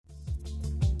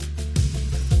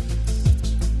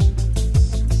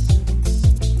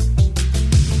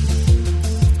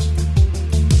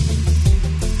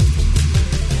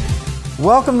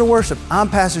Welcome to worship. I'm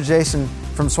Pastor Jason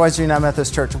from Schweitzer United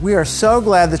Methodist Church. We are so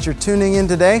glad that you're tuning in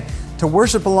today to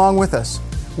worship along with us.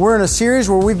 We're in a series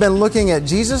where we've been looking at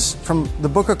Jesus from the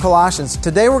book of Colossians.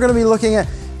 Today we're going to be looking at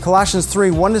Colossians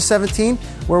 3, 1-17,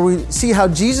 where we see how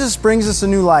Jesus brings us a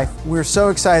new life. We're so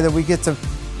excited that we get to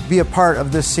be a part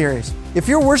of this series. If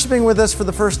you're worshiping with us for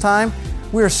the first time,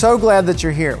 we are so glad that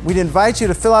you're here. We'd invite you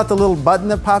to fill out the little button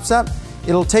that pops up.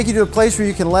 It'll take you to a place where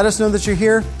you can let us know that you're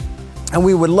here, and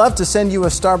we would love to send you a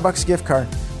Starbucks gift card.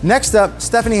 Next up,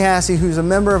 Stephanie Hassey, who's a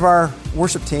member of our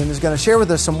worship team, is going to share with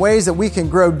us some ways that we can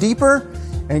grow deeper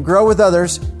and grow with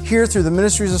others here through the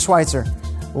ministries of Schweitzer.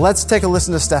 Let's take a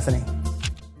listen to Stephanie.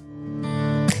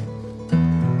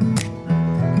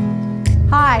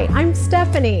 Hi, I'm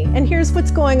Stephanie, and here's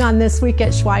what's going on this week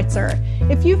at Schweitzer.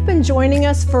 If you've been joining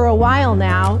us for a while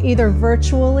now, either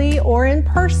virtually or in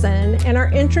person, and are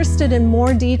interested in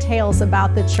more details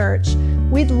about the church,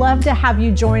 we'd love to have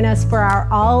you join us for our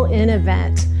All-In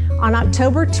event. On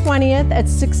October 20th at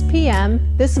 6 p.m.,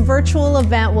 this virtual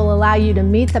event will allow you to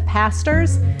meet the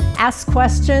pastors, ask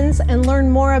questions, and learn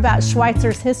more about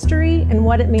Schweitzer's history and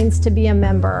what it means to be a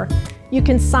member. You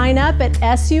can sign up at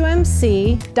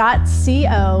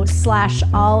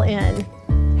sumc.co/all-in.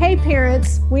 Hey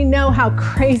parents, we know how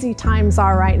crazy times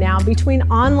are right now. Between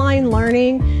online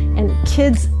learning and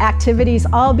kids' activities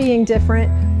all being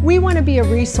different, we want to be a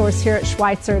resource here at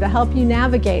Schweitzer to help you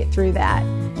navigate through that.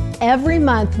 Every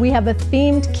month we have a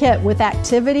themed kit with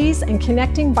activities and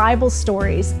connecting Bible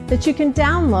stories that you can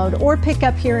download or pick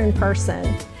up here in person.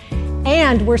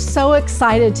 And we're so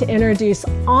excited to introduce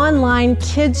Online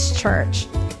Kids Church.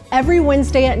 Every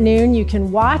Wednesday at noon, you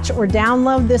can watch or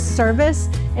download this service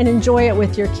and enjoy it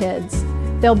with your kids.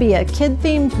 There'll be a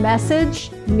kid-themed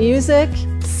message, music,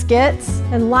 skits,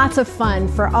 and lots of fun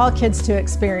for all kids to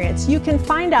experience. You can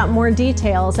find out more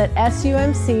details at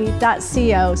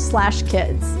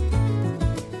sumc.co/kids.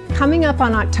 Coming up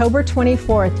on October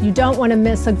 24th, you don't want to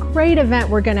miss a great event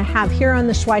we're going to have here on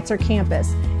the Schweitzer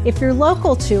campus. If you're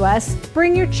local to us,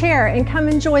 bring your chair and come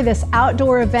enjoy this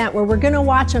outdoor event where we're going to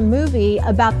watch a movie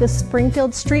about the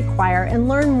Springfield Street Choir and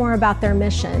learn more about their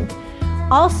mission.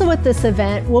 Also at this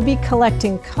event, we'll be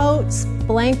collecting coats,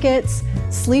 blankets,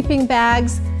 sleeping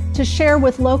bags to share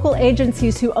with local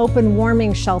agencies who open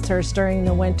warming shelters during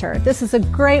the winter. This is a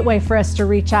great way for us to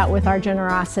reach out with our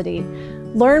generosity.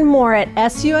 Learn more at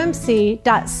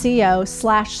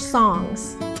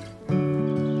sumc.co/songs.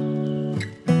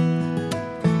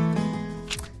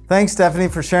 Thanks, Stephanie,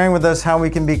 for sharing with us how we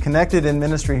can be connected in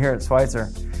ministry here at Schweitzer.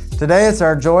 Today, it's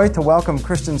our joy to welcome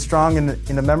Kristen Strong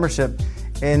into membership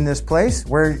in this place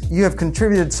where you have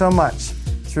contributed so much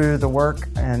through the work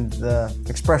and the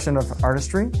expression of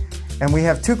artistry. And we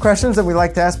have two questions that we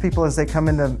like to ask people as they come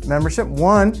into membership.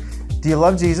 One, do you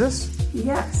love Jesus?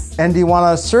 Yes. And do you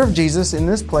want to serve Jesus in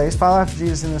this place, follow after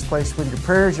Jesus in this place with your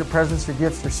prayers, your presence, your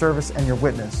gifts, your service, and your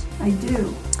witness? I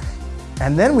do.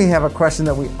 And then we have a question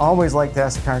that we always like to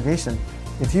ask the congregation.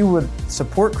 If you would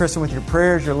support Kristen with your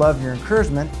prayers, your love, your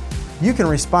encouragement, you can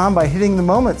respond by hitting the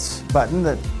Moments button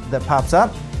that pops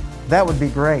up. That would be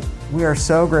great. We are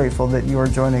so grateful that you are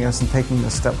joining us and taking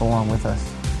this step along with us.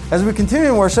 As we continue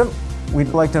in worship,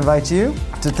 we'd like to invite you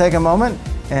to take a moment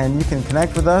and you can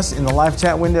connect with us in the live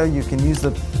chat window. You can use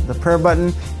the prayer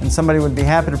button and somebody would be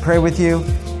happy to pray with you.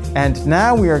 And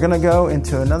now we are going to go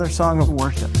into another song of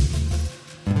worship.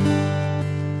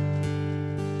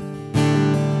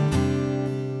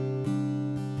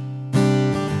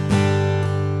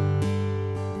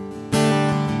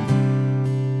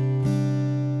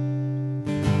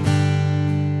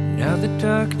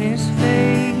 Darkness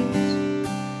fades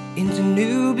into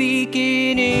new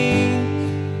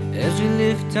beginnings as we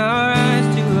lift our eyes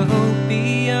to a hope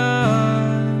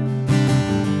beyond.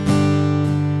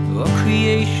 All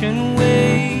creation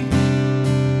waits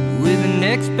with an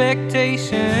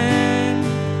expectation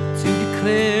to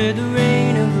declare the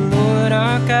reign of the Lord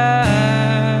our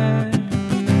God.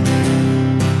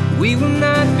 We will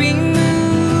not be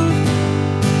moved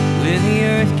when the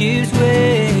earth gives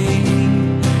way,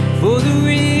 for the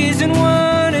reason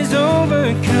one is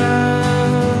overcome.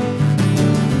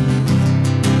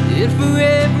 And for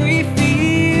every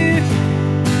fear,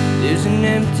 there's an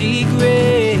empty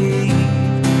grave.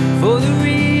 For the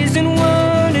reason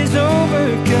one is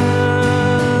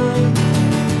overcome.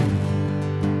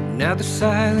 Now the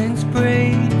silence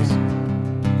breaks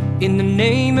in the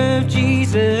name of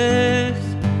Jesus.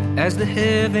 As the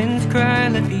heavens cry,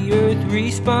 let the earth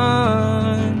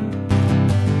respond.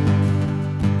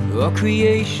 All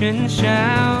creation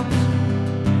shouts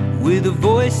with a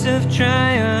voice of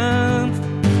triumph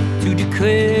to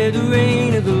declare the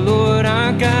reign of the Lord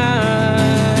our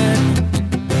God.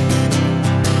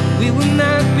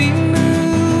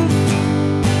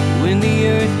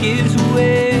 gives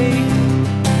way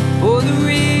for the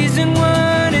reason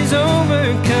one is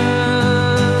overcome.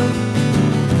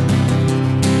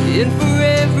 And for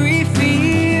every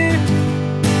fear,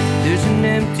 there's an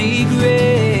empty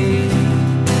grave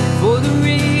for the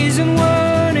reason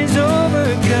one is overcome.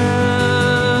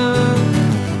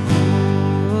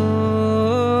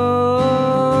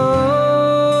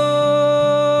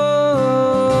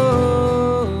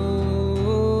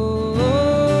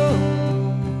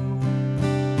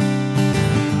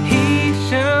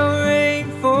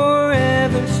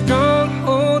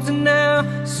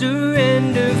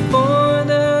 Surrender for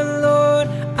the Lord,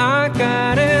 our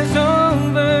God has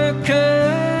overcome.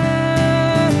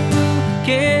 Who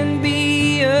can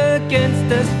be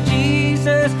against us?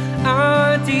 Jesus,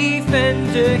 our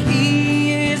defender.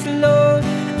 He is Lord,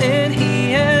 and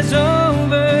He has overcome.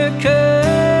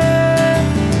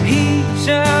 He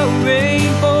shall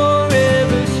reign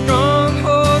forever.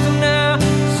 Strongholds now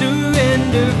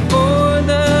surrender for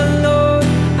the Lord,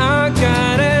 our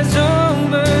God has overcome.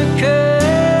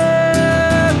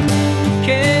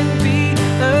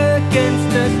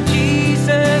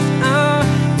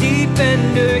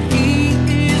 He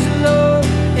is Lord,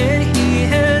 and He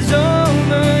has overcome.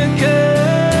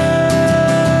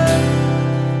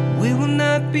 We will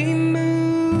not be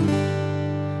moved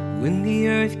when the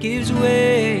earth gives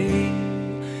way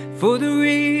for the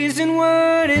reason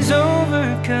one is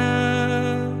overcome.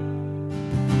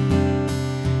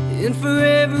 And for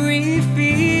every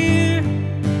fear,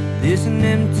 there's an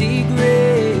empty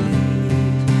grave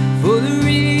for the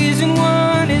reason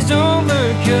one is overcome.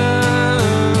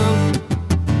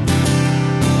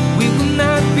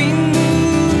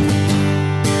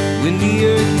 When the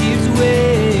earth gives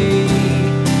way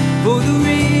for the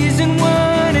reason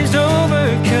one is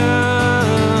overcome.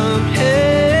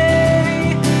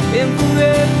 Hey, and for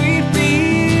every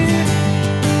fear,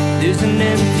 there's an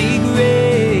empty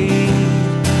grave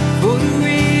for the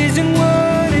reason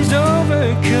one is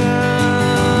overcome.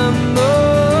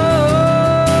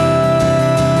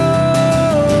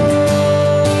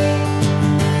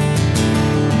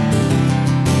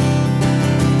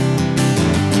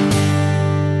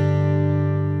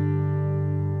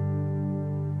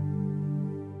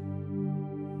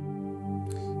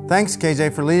 Thanks,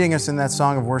 KJ, for leading us in that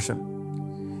song of worship.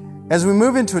 As we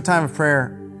move into a time of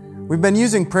prayer, we've been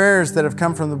using prayers that have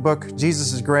come from the book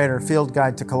Jesus is Greater, Field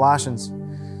Guide to Colossians.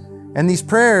 And these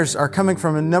prayers are coming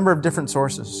from a number of different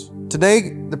sources. Today,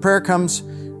 the prayer comes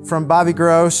from Bobby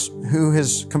Gross, who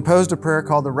has composed a prayer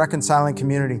called The Reconciling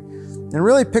Community, and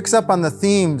really picks up on the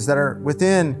themes that are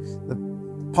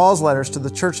within Paul's letters to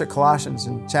the church at Colossians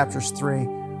in chapters 3,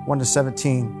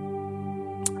 1-17.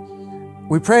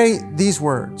 We pray these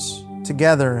words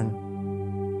together and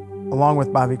along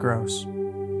with Bobby Gross,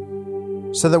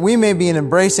 so that we may be an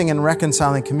embracing and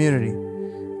reconciling community.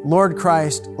 Lord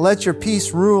Christ, let your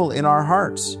peace rule in our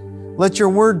hearts. Let your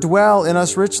word dwell in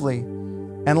us richly,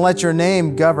 and let your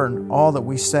name govern all that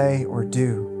we say or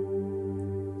do.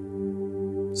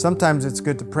 Sometimes it's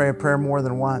good to pray a prayer more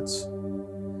than once.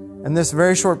 And this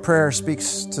very short prayer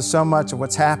speaks to so much of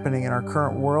what's happening in our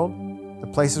current world, the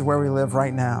places where we live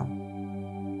right now.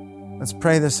 Let's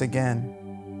pray this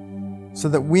again, so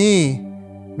that we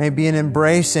may be an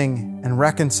embracing and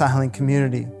reconciling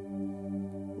community.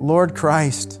 Lord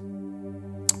Christ,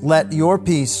 let your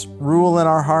peace rule in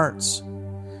our hearts.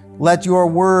 Let your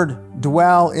word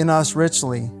dwell in us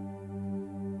richly.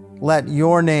 Let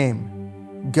your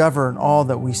name govern all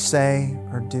that we say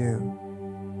or do.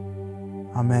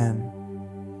 Amen.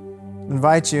 I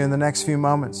invite you in the next few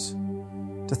moments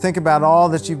to think about all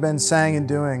that you've been saying and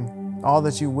doing, all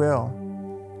that you will,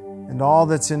 and all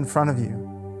that's in front of you.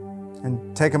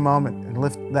 And take a moment and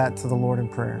lift that to the Lord in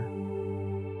prayer.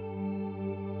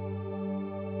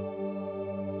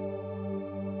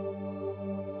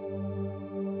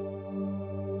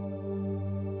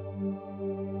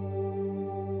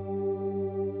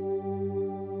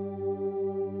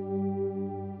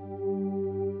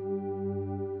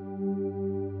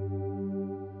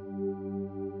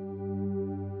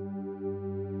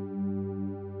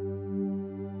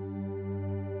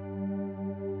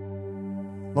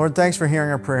 Lord, thanks for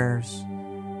hearing our prayers,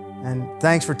 and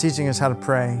thanks for teaching us how to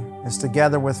pray. As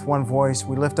together with one voice,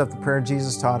 we lift up the prayer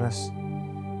Jesus taught us.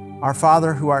 Our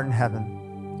Father who art in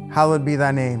heaven, hallowed be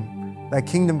thy name. Thy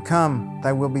kingdom come,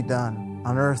 thy will be done,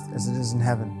 on earth as it is in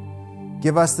heaven.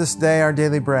 Give us this day our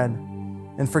daily bread,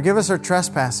 and forgive us our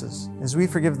trespasses, as we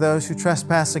forgive those who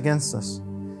trespass against us.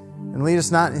 And lead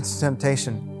us not into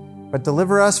temptation, but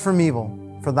deliver us from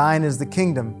evil. For thine is the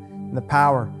kingdom, and the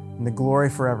power, and the glory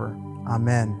forever.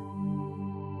 Amen.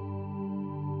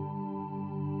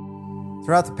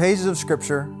 Throughout the pages of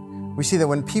Scripture, we see that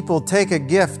when people take a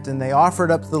gift and they offer it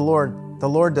up to the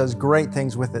Lord does great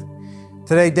things with it.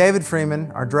 Today, David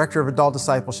Freeman, our Director of Adult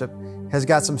Discipleship, has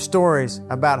got some stories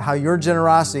about how your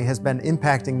generosity has been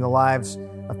impacting the lives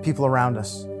of people around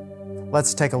us.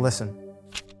 Let's take a listen.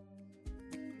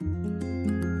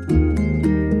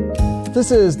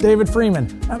 This is David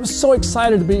Freeman. I'm so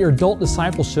excited to be your Adult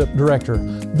Discipleship Director.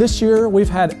 This year, we've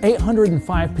had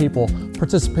 805 people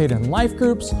participate in life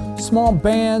groups, small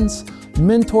bands,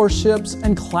 mentorships,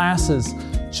 and classes.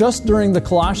 Just during the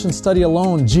Colossians study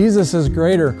alone, Jesus is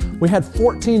Greater, we had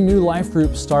 14 new life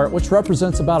groups start, which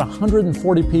represents about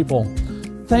 140 people.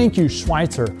 Thank you,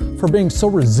 Schweitzer, for being so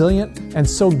resilient and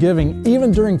so giving,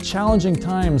 even during challenging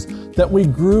times, that we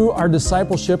grew our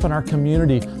discipleship in our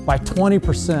community by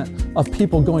 20% of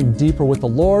people going deeper with the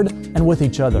Lord and with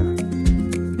each other.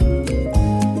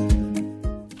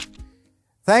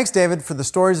 Thanks, David, for the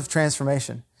stories of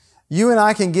transformation. You and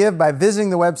I can give by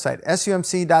visiting the website,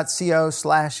 sumc.co/give.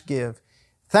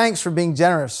 Thanks for being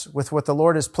generous with what the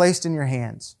Lord has placed in your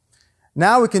hands.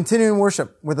 Now we continue in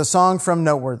worship with a song from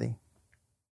Noteworthy.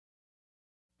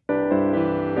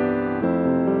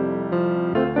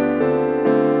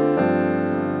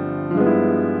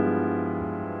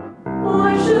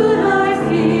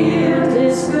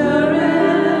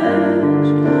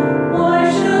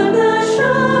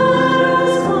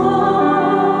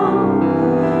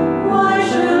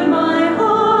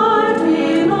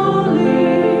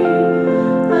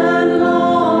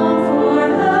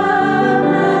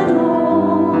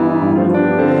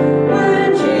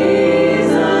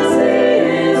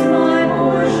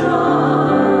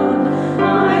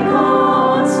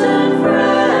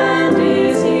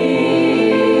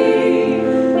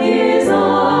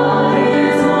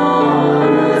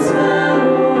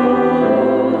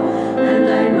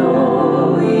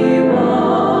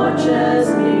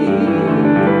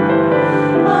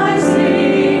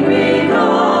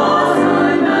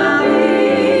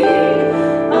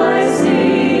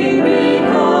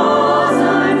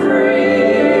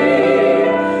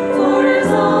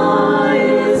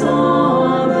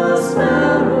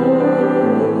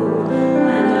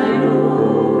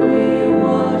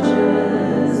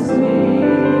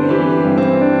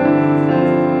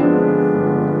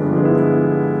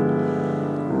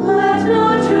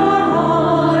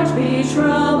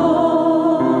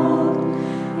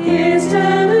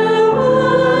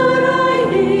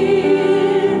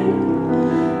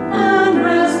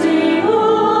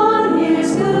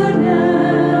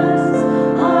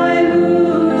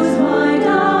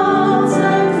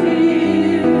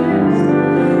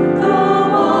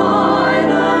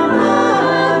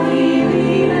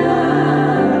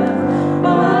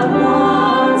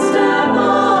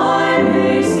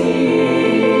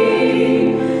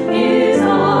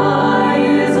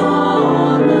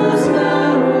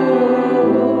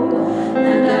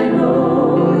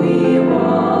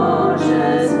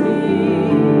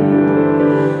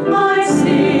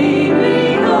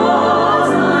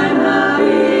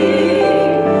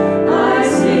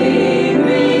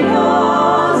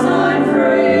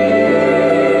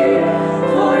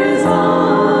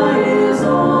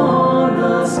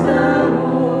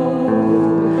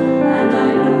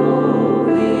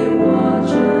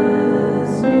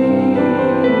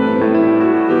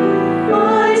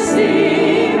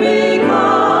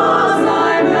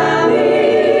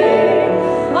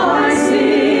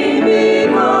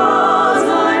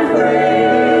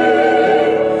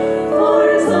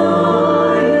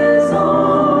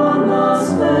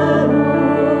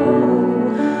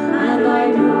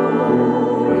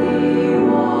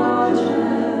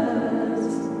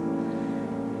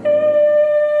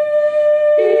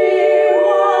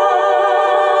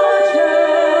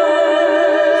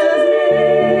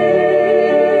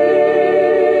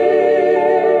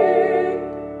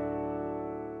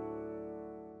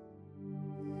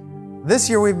 This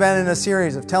year we've been in a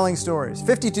series of telling stories,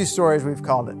 52 stories we've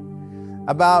called it,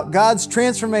 about God's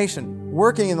transformation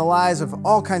working in the lives of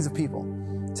all kinds of people.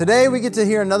 Today we get to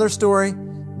hear another story,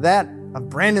 that of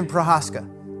Brandon Prohaska.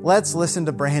 Let's listen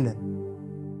to Brandon.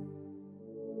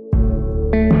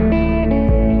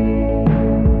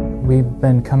 We've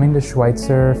been coming to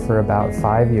Schweitzer for about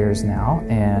 5 years now,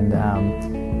 and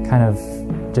kind of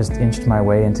just inched my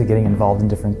way into getting involved in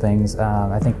different things.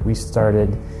 I think we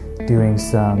started doing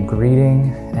some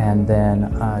greeting and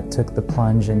then took the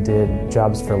plunge and did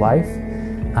Jobs for Life.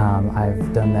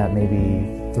 I've done that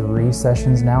maybe 3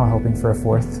 sessions now, hoping for a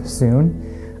 4th soon.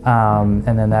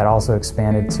 And then that also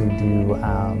expanded to do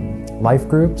life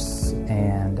groups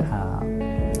and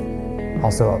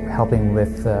also helping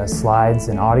with slides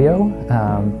and audio.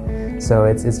 So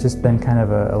it's just been kind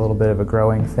of a little bit of a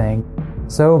growing thing.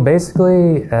 So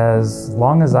basically, as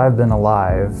long as I've been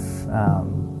alive,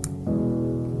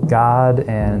 God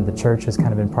and the church has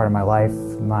kind of been part of my life.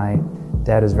 My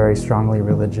dad is very strongly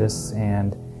religious,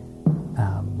 and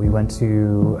we went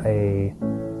to a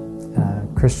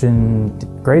Christian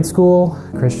grade school,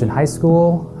 Christian high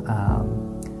school,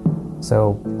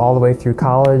 so all the way through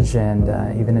college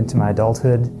and even into my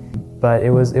adulthood. But it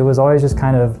was always just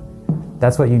kind of,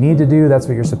 that's what you need to do, that's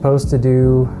what you're supposed to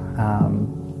do.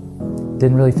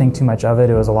 Didn't really think too much of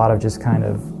it. It was a lot of just kind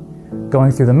of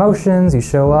going through the motions. You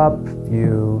show up,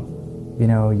 you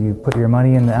put your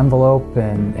money in the envelope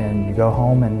and you go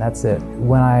home, and that's it.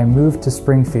 When I moved to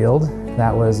Springfield,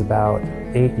 that was about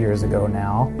 8 years ago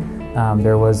now,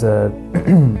 there was a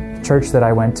church that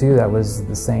I went to that was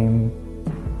the same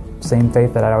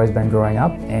faith that I'd always been growing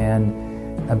up, and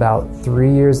about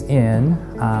 3 years in,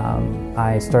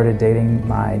 I started dating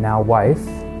my now wife,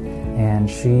 and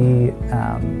she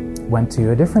went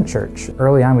to a different church.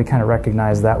 Early on, we kind of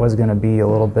recognized that was going to be a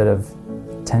little bit of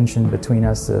tension between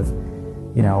us of,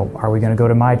 are we going to go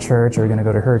to my church or are we going to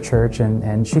go to her church?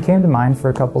 And she came to mine for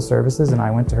a couple services, and I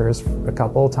went to hers a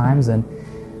couple of times, and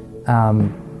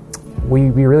we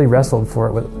really wrestled for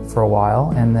a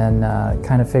while, and then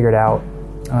kind of figured out,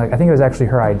 I think it was actually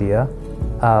her idea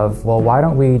of, well, why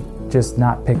don't we just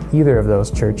not pick either of those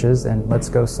churches and let's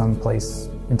go someplace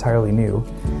entirely new.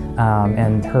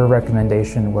 And her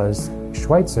recommendation was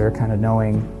Schweitzer, kind of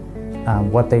knowing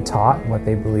what they taught, what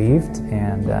they believed,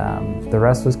 and the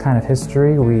rest was kind of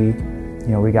history.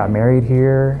 We got married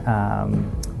here.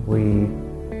 We,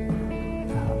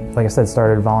 like I said,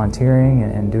 started volunteering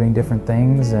and doing different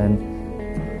things,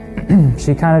 and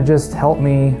she kind of just helped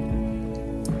me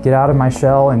get out of my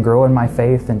shell and grow in my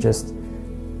faith and just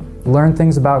learn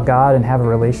things about God and have a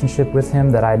relationship with Him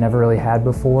that I never really had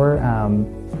before.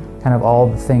 Kind of all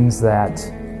the things that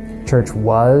church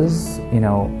was,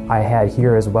 I had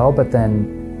here as well, but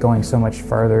then going so much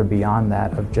farther beyond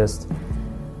that of just,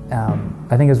 I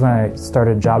think it was when I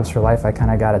started Jobs for Life, I kind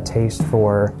of got a taste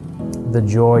for the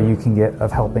joy you can get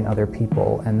of helping other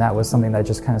people, and that was something that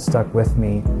just kind of stuck with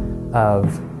me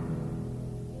of,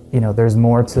 there's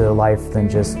more to life than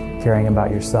just caring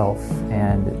about yourself,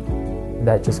 and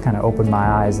that just kind of opened my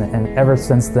eyes, and ever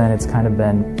since then it's kind of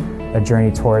been a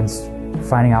journey towards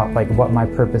finding out what my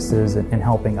purpose is in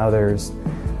helping others,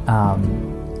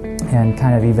 and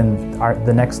kind of even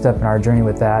the next step in our journey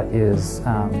with that is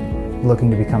looking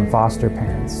to become foster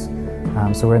parents.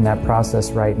 So we're in that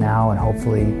process right now, and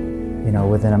hopefully,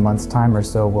 within a month's time or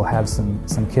so, we'll have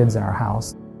some kids in our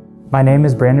house. My name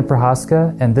is Brandon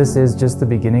Prohaska, and this is just the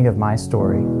beginning of my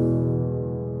story.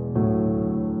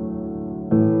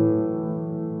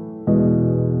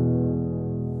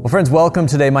 Well, friends, welcome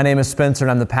today. My name is Spencer,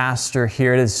 and I'm the pastor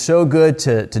here. It is so good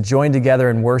to join together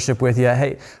and worship with you.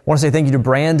 Hey, I want to say thank you to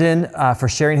Brandon for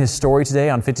sharing his story today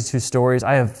on 52 Stories.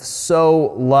 I have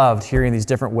so loved hearing these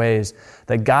different ways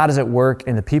that God is at work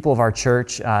in the people of our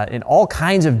church in all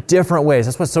kinds of different ways.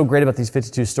 That's what's so great about these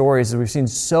 52 stories is we've seen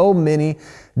so many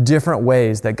different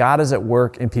ways that God is at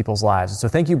work in people's lives. So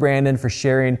thank you, Brandon, for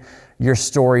sharing your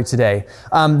story today.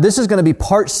 This is going to be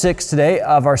part 6 today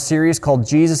of our series called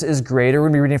Jesus is Greater. We're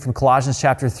going to be reading from Colossians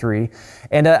chapter 3.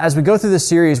 And as we go through this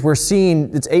series, we're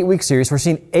seeing, it's an 8-week series, we're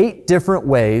seeing 8 different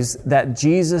ways that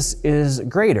Jesus is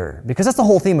greater. Because that's the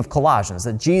whole theme of Colossians,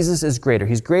 that Jesus is greater.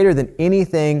 He's greater than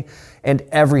anything and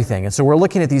everything. And so we're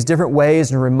looking at these different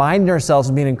ways and reminding ourselves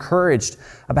and being encouraged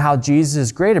about how Jesus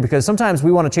is greater, because sometimes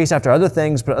we want to chase after other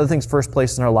things, but other things first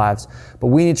place in our lives. But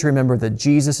we need to remember that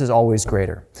Jesus is always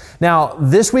greater. Now,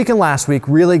 this week and last week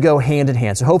really go hand in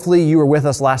hand. So hopefully you were with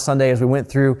us last Sunday as we went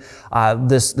through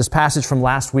this passage from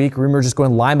last week. Remember, just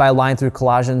going line by line through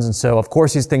Colossians. And so, of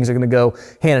course, these things are going to go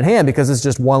hand in hand because it's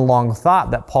just one long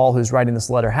thought that Paul, who's writing this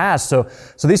letter, has. So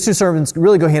these two sermons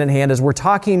really go hand in hand as we're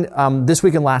talking this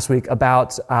week and last week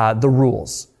about the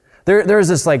rules. There's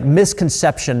this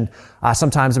misconception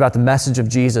sometimes about the message of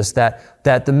Jesus that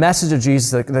the message of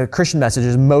Jesus, the Christian message,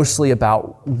 is mostly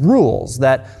about rules.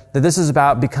 That this is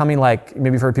about becoming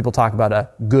maybe you've heard people talk about a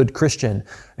good Christian,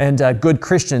 and good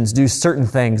Christians do certain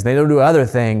things, they don't do other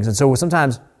things, and so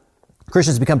sometimes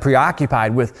Christians become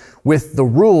preoccupied with the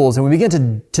rules, and we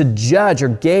begin to judge or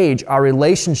gauge our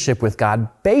relationship with God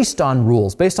based on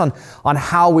rules, based on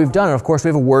how we've done it. Of course, we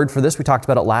have a word for this. We talked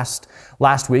about it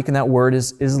last week, and that word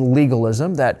is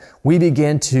legalism, that we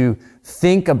begin to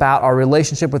think about our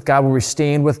relationship with God, where we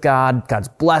stand with God, God's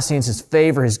blessings, His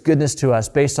favor, His goodness to us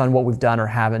based on what we've done or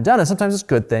haven't done. And sometimes it's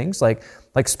good things like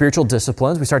spiritual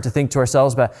disciplines. We start to think to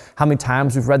ourselves about how many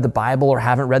times we've read the Bible or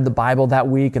haven't read the Bible that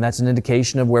week, and that's an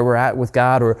indication of where we're at with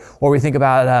God. Or we think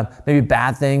about maybe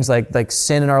bad things like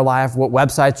sin in our life, what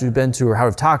websites we've been to, or how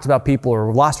we've talked about people, or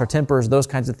we've lost our tempers, those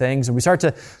kinds of things. And we start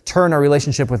to turn our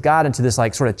relationship with God into this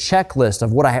sort of checklist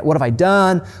of what have I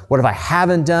done, what have I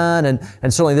haven't done, and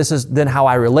certainly this is then how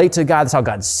I relate to God. That's how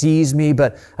God sees me.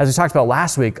 But as we talked about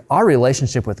last week, our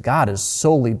relationship with God is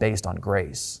solely based on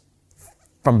grace.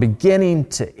 From beginning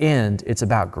to end, it's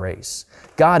about grace.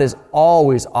 God is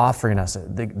always offering us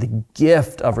the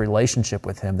gift of relationship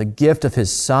with Him, the gift of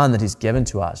His Son that He's given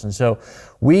to us. And so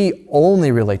we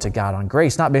only relate to God on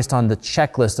grace, not based on the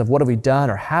checklist of what have we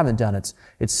done or haven't done.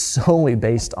 It's solely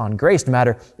based on grace, no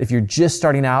matter if you're just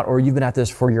starting out or you've been at this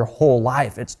for your whole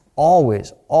life. It's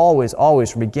always, always,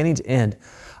 always, from beginning to end,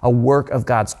 a work of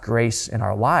God's grace in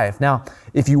our life. Now,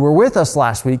 if you were with us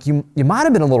last week, you might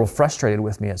have been a little frustrated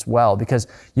with me as well, because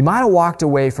you might have walked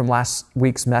away from last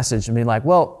week's message and been like,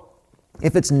 well,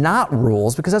 if it's not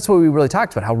rules, because that's what we really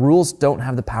talked about, how rules don't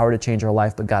have the power to change our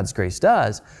life, but God's grace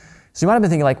does. So you might have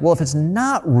been thinking like, well, if it's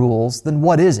not rules, then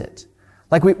what is it?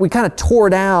 Like we kind of tore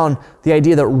down the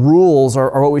idea that rules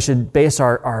are what we should base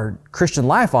our Christian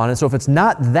life on. And so if it's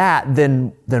not that,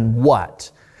 then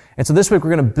what? And so this week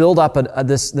we're going to build up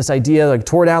this idea, like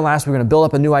tore down last week, we're going to build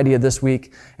up a new idea this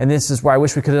week. And this is where I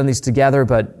wish we could have done these together,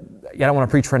 but I don't want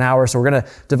to preach for an hour, so we're going to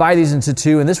divide these into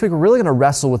two. And this week we're really going to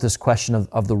wrestle with this question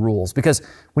of the rules. Because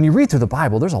when you read through the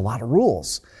Bible, there's a lot of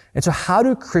rules. And so how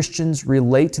do Christians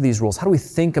relate to these rules? How do we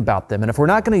think about them? And if we're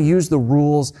not going to use the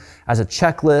rules as a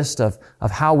checklist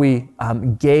of how we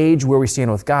gauge where we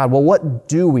stand with God, well, what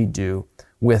do we do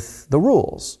with the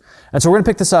rules? And so we're going to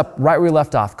pick this up right where we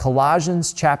left off.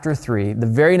 Colossians chapter 3, the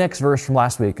very next verse from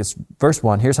last week is verse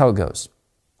 1. Here's how it goes.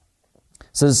 It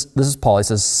says, this is Paul. He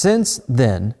says, since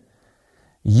then,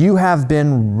 you have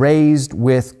been raised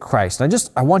with Christ. And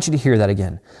I want you to hear that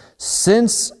again.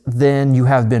 Since then, you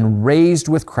have been raised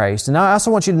with Christ. And now I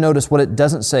also want you to notice what it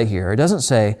doesn't say here. It doesn't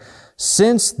say,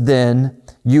 since then,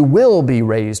 you will be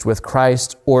raised with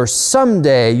Christ, or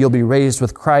someday you'll be raised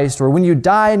with Christ, or when you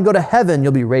die and go to heaven,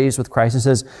 you'll be raised with Christ. It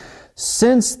says,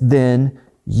 since then,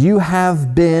 you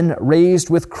have been raised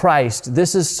with Christ.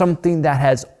 This is something that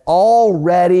has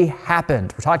already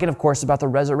happened. We're talking, of course, about the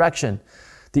resurrection,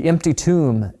 the empty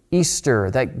tomb, Easter,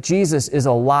 that Jesus is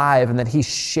alive and that He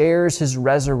shares His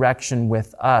resurrection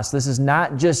with us. This is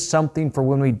not just something for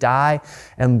when we die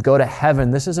and go to heaven.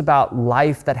 This is about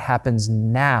life that happens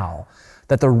now.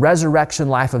 That the resurrection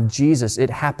life of Jesus, it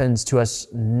happens to us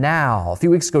now. A few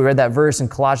weeks ago, we read that verse in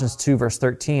Colossians 2, verse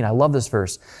 13. I love this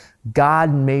verse.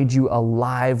 God made you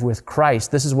alive with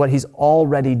Christ. This is what He's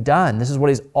already done. This is what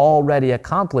He's already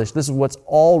accomplished. This is what's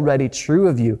already true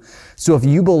of you. So if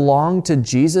you belong to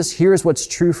Jesus, here's what's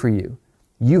true for you.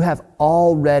 You have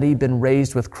already been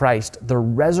raised with Christ. The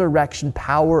resurrection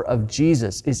power of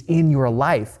Jesus is in your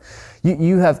life.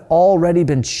 You have already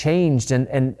been changed, and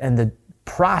the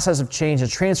process of change and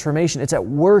transformation, it's at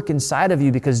work inside of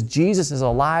you because Jesus is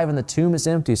alive and the tomb is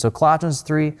empty. So Colossians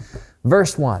 3,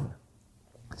 verse 1.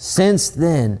 Since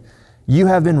then, you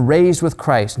have been raised with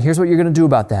Christ. And here's what you're going to do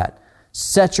about that.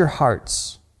 Set your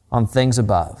hearts on things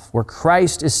above, where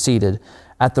Christ is seated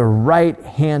at the right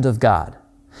hand of God.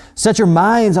 Set your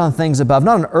minds on things above,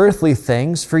 not on earthly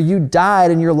things, for you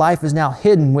died and your life is now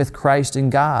hidden with Christ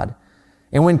in God.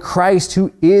 And when Christ,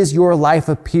 who is your life,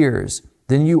 appears,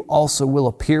 then you also will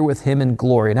appear with Him in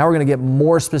glory. Now we're going to get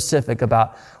more specific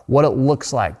about what it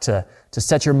looks like to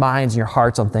set your minds and your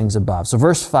hearts on things above. So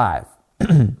verse 5,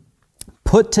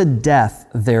 put to death,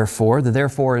 therefore. The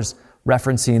therefore is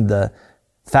referencing the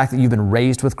fact that you've been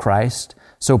raised with Christ.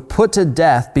 So put to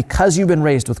death, because you've been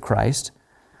raised with Christ,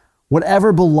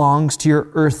 whatever belongs to your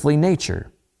earthly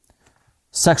nature.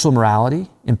 Sexual morality,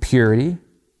 impurity,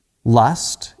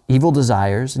 lust, evil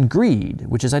desires, and greed,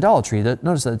 which is idolatry.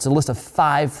 Notice that it's a list of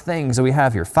 5 things that we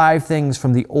have here. 5 things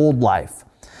from the old life.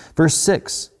 Verse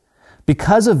 6,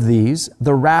 because of these,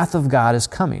 the wrath of God is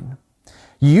coming.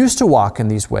 You used to walk in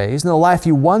these ways in the life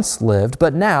you once lived,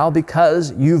 but now,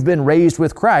 because you've been raised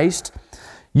with Christ,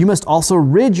 you must also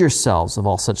rid yourselves of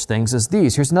all such things as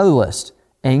these. Here's another list.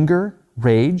 Anger,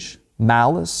 rage,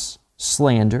 malice,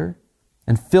 slander,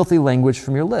 and filthy language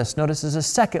from your list. Notice there's a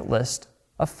second list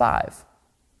of 5.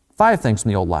 5 things from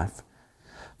the old life.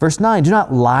 Verse 9, do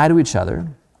not lie to each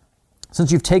other,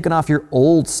 since you've taken off your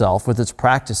old self with its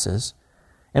practices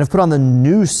and have put on the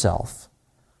new self,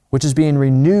 which is being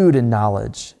renewed in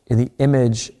knowledge in the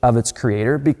image of its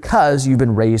creator, because you've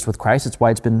been raised with Christ. That's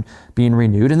why it's been being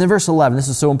renewed. And then verse 11, this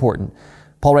is so important.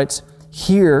 Paul writes,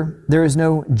 here there is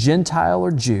no Gentile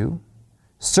or Jew,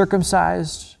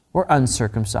 circumcised or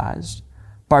uncircumcised,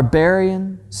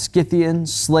 barbarian, Scythian,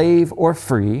 slave or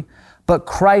free, but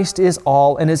Christ is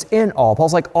all and is in all.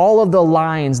 Paul's like, all of the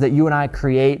lines that you and I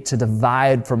create to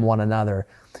divide from one another,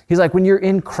 he's like, when you're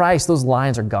in Christ, those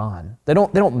lines are gone. They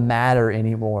don't matter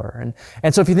anymore.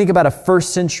 And so if you think about a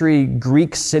first century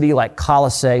Greek city like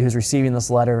Colossae, who's receiving this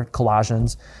letter,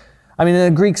 Colossians, I mean,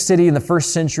 in a Greek city in the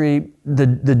first century,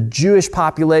 the Jewish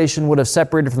population would have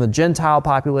separated from the Gentile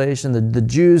population, the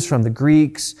Jews from the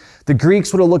Greeks. The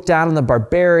Greeks would have looked down on the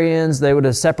barbarians. They would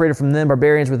have separated from them.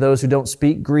 Barbarians were those who don't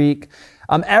speak Greek.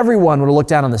 Everyone would have looked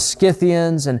down on the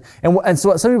Scythians. And so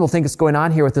what some people think is going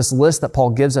on here with this list that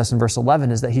Paul gives us in verse 11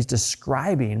 is that he's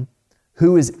describing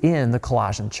who is in the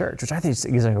Colossian church, which I think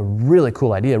is a really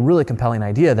cool idea, a really compelling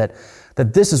idea that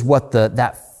this is what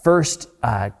that first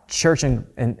church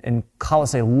in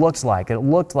Colossae looks like. It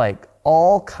looked like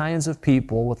all kinds of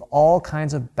people with all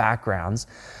kinds of backgrounds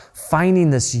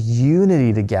finding this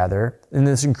unity together in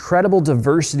this incredible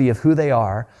diversity of who they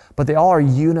are, but they all are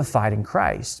unified in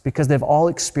Christ because they've all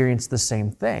experienced the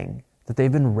same thing, that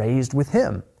they've been raised with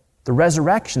Him. The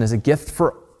resurrection is a gift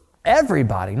for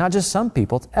everybody, not just some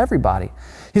people, it's everybody.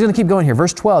 He's going to keep going here.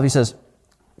 Verse 12, he says,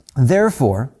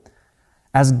 therefore,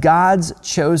 as God's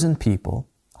chosen people,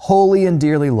 holy and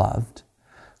dearly loved,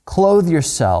 clothe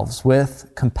yourselves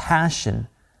with compassion,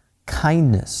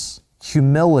 kindness,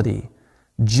 humility,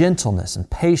 gentleness, and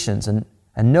patience. And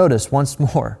notice once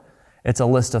more, it's a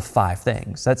list of 5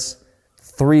 things. That's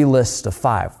 3 lists of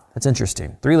 5. That's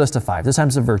interesting. 3 lists of 5. This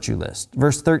time's a virtue list.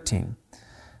 Verse 13,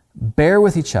 bear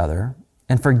with each other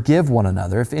and forgive one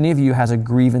another if any of you has a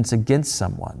grievance against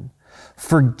someone.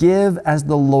 Forgive as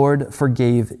the Lord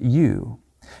forgave you.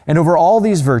 And over all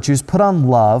these virtues, put on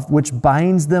love, which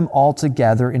binds them all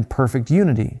together in perfect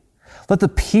unity. Let the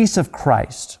peace of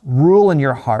Christ rule in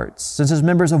your hearts, since as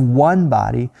members of one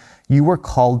body, you were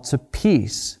called to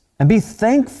peace. And be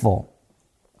thankful.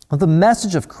 Let the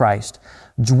message of Christ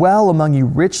dwell among you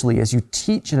richly as you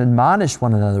teach and admonish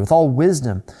one another with all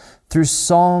wisdom through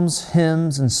psalms,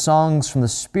 hymns, and songs from the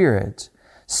Spirit,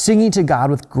 singing to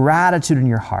God with gratitude in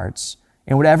your hearts.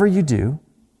 And whatever you do,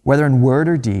 whether in word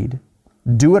or deed,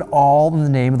 do it all in the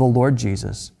name of the Lord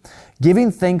Jesus,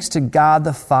 giving thanks to God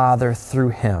the Father through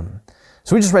Him.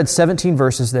 So we just read 17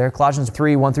 verses there, Colossians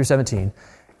 3, 1 through 17.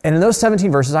 And in those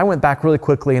 17 verses, I went back really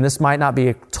quickly, and this might not be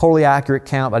a totally accurate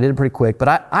count, but I did it pretty quick,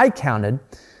 but I counted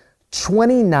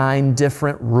 29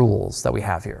 different rules that we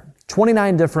have here.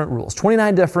 29 different rules,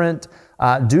 29 different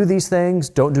do these things,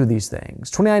 don't do these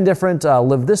things. 29 different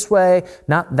live this way,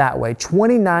 not that way.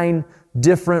 29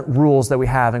 different rules that we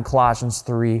have in Colossians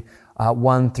 3,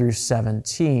 1 through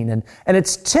 17. And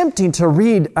it's tempting to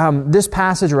read this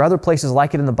passage or other places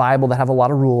like it in the Bible that have a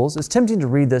lot of rules. It's tempting to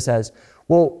read this as,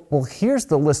 well, here's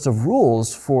the list of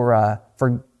rules for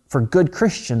good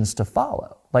Christians to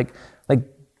follow. Like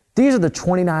these are the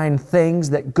 29 things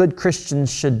that good Christians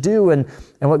should do and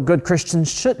what good Christians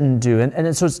shouldn't do.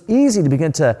 And so it's easy to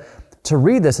begin to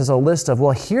read this as a list of,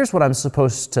 well, here's what I'm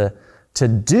supposed to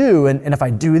do, and if I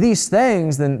do these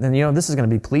things, then this is going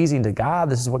to be pleasing to God.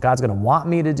 This is what God's going to want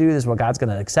me to do. This is what God's going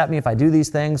to accept me if I do these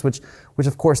things, which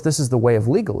of course, this is the way of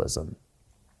legalism.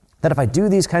 That if I do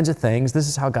these kinds of things, this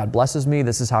is how God blesses me.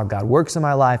 This is how God works in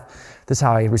my life. This is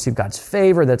how I receive God's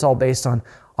favor. That's all based on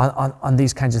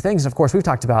these kinds of things. And of course, we've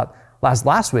talked about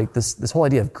last week this whole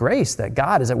idea of grace, that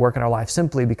God is at work in our life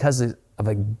simply because of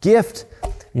a gift,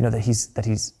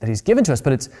 that He's given to us.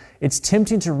 But it's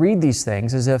tempting to read these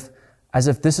things as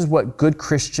if this is what good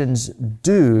Christians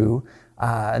do,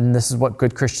 and this is what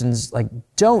good Christians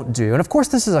don't do. And of course,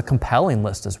 this is a compelling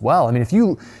list as well. I mean, if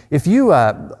you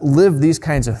live these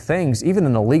kinds of things, even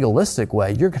in a legalistic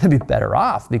way, you're going to be better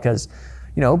off because,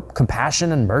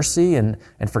 compassion and mercy and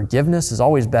forgiveness is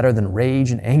always better than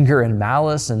rage and anger and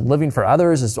malice, and living for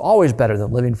others is always better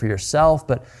than living for yourself.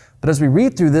 But as we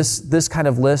read through this kind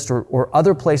of list or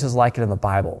other places like it in the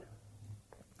Bible,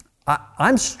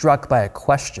 I'm struck by a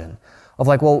question of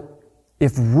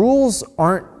if rules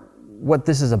aren't what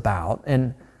this is about,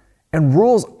 and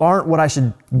rules aren't what I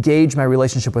should gauge my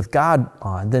relationship with God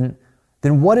on, then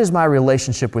what is my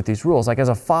relationship with these rules? As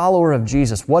a follower of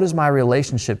Jesus, what is my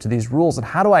relationship to these rules, and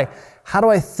how do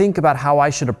I think about how I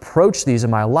should approach these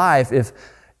in my life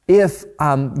if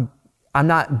I'm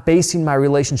not basing my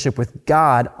relationship with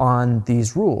God on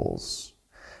these rules?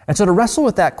 And so to wrestle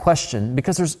with that question,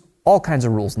 because there's all kinds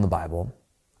of rules in the Bible,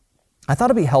 I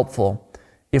thought it'd be helpful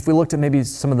if we looked at maybe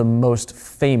some of the most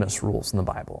famous rules in the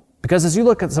Bible. Because as you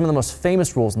look at some of the most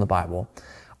famous rules in the Bible,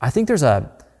 I think there's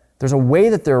a way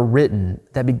that they're written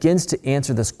that begins to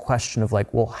answer this question of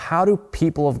like, well, how do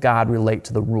people of God relate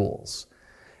to the rules?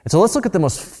 And so let's look at the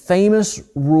most famous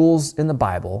rules in the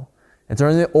Bible. And they're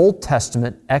in the Old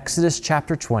Testament, Exodus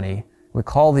chapter 20. We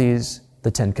call these the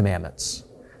Ten Commandments.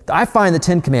 I find the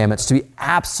Ten Commandments to be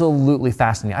absolutely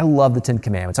fascinating. I love the Ten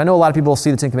Commandments. I know a lot of people see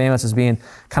the Ten Commandments as being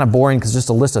kind of boring because it's just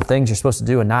a list of things you're supposed to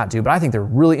do and not do, but I think they're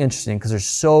really interesting because there's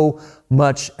so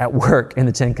much at work in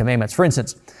the Ten Commandments. For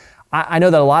instance, I know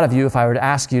that a lot of you, if I were to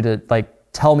ask you to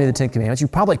tell me the Ten Commandments, you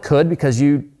probably could because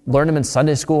you learned them in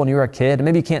Sunday school when you were a kid, and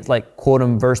maybe you can't quote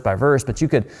them verse by verse, but you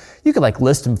could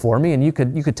list them for me, and you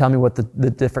could tell me what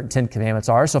the different Ten Commandments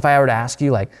are. So if I were to ask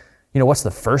you what's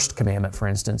the first commandment, for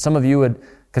instance, some of you would,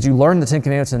 because you learned the Ten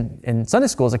Commandments in Sunday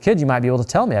school as a kid, you might be able to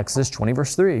tell me Exodus 20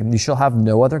 verse 3, you shall have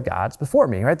no other gods before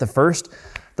me, right? The first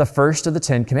of the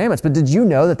Ten Commandments. But did you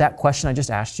know that question I just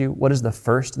asked you, what is the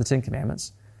first of the Ten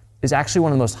Commandments, is actually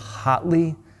one of the most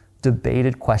hotly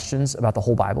debated questions about the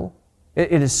whole Bible?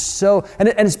 It is so, and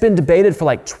it's been debated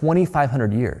for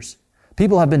 2,500 years.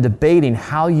 People have been debating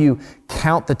how you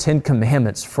count the Ten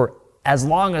Commandments for as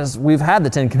long as we've had the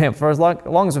Ten Commandments, for as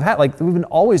long as we've had, we've been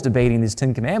always debating these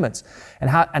Ten Commandments and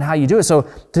how you do it. So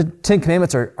the Ten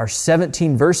Commandments are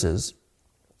 17 verses,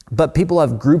 but people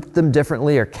have grouped them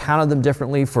differently or counted them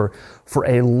differently for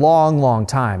a long, long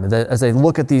time. As they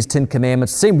look at these Ten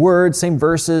Commandments, same words, same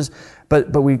verses,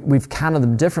 but we've counted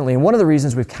them differently. And one of the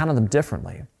reasons we've counted them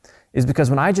differently is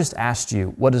because when I just asked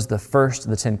you, what is the first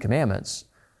of the Ten Commandments,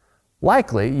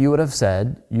 likely you would have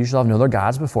said, you shall have no other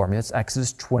gods before me. That's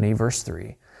Exodus 20, verse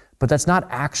 3. But that's not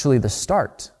actually the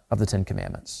start of the Ten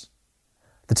Commandments.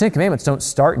 The Ten Commandments don't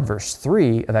start in verse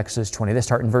 3 of Exodus 20. They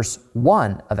start in verse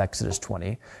 1 of Exodus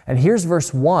 20. And here's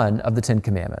verse 1 of the Ten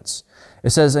Commandments. It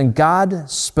says, and God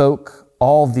spoke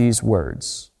all these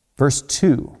words. Verse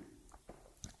 2,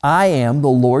 I am the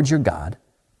Lord your God,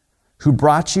 who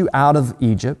brought you out of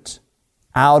Egypt,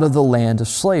 out of the land of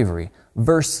slavery.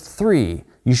 Verse 3,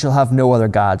 you shall have no other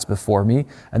gods before me.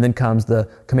 And then comes the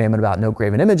commandment about no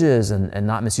graven images and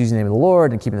not misusing the name of the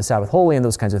Lord and keeping the Sabbath holy and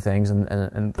those kinds of things.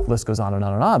 And the list goes on and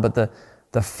on and on. But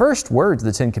the first words of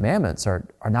the Ten Commandments are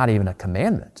not even a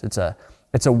commandment. It's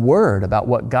a word about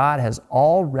what God has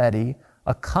already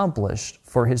accomplished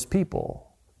for his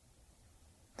people.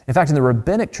 In fact, in the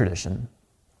rabbinic tradition,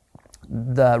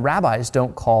 the rabbis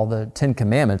don't call the Ten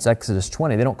Commandments, Exodus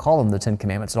 20, they don't call them the Ten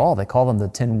Commandments at all. They call them the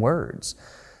 10 words.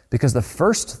 Because the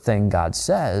first thing God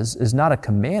says is not a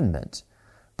commandment,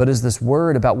 but is this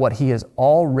word about what he has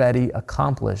already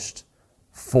accomplished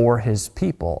for his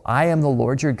people. I am the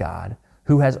Lord your God,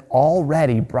 who has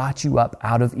already brought you up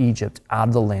out of Egypt, out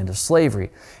of the land of slavery.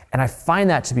 And I find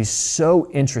that to be so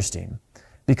interesting,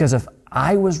 because if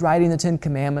I was writing the Ten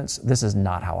Commandments, this is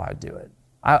not how I would do it.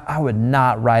 I would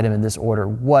not write them in this order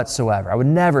whatsoever. I would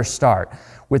never start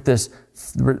with this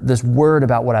word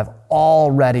about what I've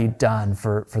already done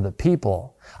for the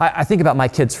people. I think about my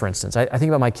kids, for instance. I think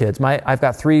about my kids. I've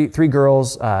got three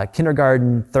girls,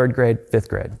 kindergarten, 3rd grade, 5th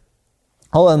grade,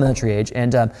 all elementary age.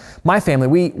 And my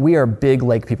family, we are big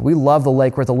lake people. We love the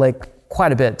lake. We're at the lake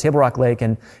quite a bit, Table Rock Lake.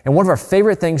 And one of our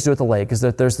favorite things to do at the lake is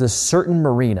that there's this certain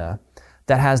marina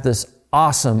that has this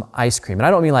awesome ice cream. And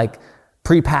I don't mean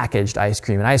prepackaged ice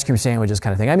cream and ice cream sandwiches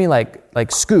kind of thing. I mean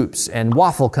like scoops and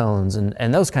waffle cones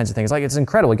and those kinds of things. It's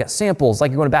incredible. You got samples,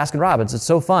 like you're going to Baskin Robbins. It's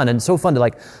so fun, and so fun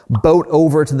to boat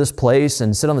over to this place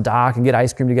and sit on the dock and get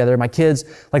ice cream together. My kids,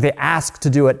 they ask to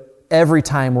do it every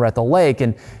time we're at the lake.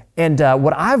 And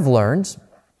what I've learned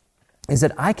is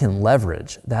that I can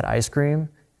leverage that ice cream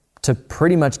to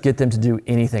pretty much get them to do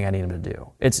anything I need them to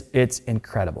do. It's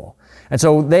incredible. And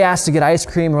so they asked to get ice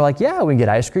cream. We're like, yeah, we can get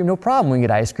ice cream. No problem. We can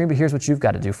get ice cream. But here's what you've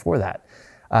got to do for that.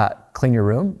 Clean your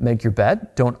room, make your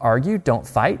bed, don't argue, don't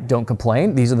fight, don't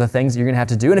complain. These are the things that you're going to have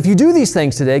to do. And if you do these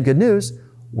things today, good news,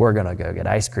 we're going to go get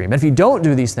ice cream. And if you don't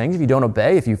do these things, if you don't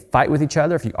obey, if you fight with each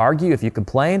other, if you argue, if you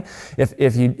complain,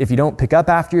 if you don't pick up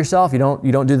after yourself, you don't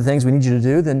do the things we need you to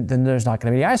do, then there's not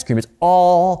going to be any ice cream. It's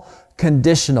all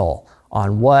conditional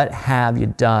on what have you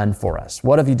done for us?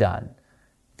 What have you done?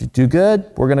 If you do good,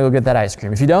 we're going to go get that ice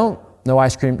cream. If you don't, no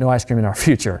ice cream in our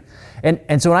future.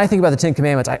 And so when I think about the Ten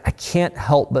Commandments, I can't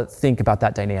help but think about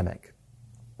that dynamic,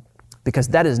 because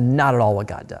that is not at all what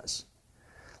God does.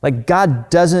 God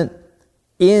doesn't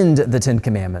end the Ten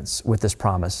Commandments with this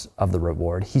promise of the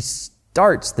reward. He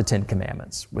starts the Ten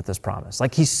Commandments with this promise.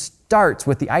 He starts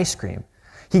with the ice cream.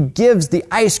 He gives the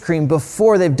ice cream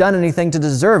before they've done anything to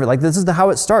deserve it. This is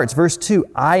how it starts. Verse 2,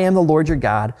 I am the Lord your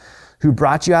God, who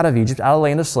brought you out of Egypt, out of the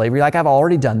land of slavery. Like, I've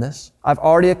already done this. I've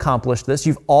already accomplished this.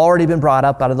 You've already been brought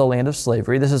up out of the land of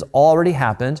slavery. This has already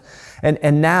happened.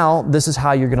 And now this is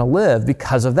how you're going to live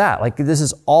because of that. Like, this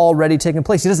is already taken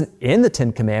place. He doesn't end the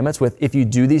 10 Commandments with, if you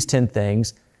do these 10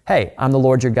 things, hey, I'm the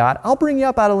Lord your God. I'll bring you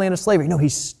up out of the land of slavery. No, he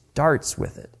starts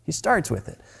with it. He starts with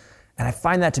it. And I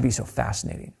find that to be so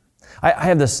fascinating. I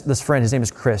have this friend, his name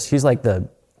is Chris. He's like the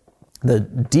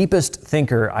deepest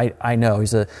thinker I know.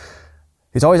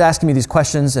 He's always asking me these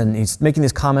questions, and he's making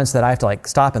these comments that I have to like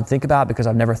stop and think about because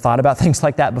I've never thought about things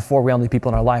like that before. We only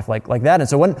people in our life like that. And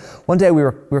so one day we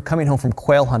were coming home from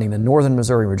quail hunting in northern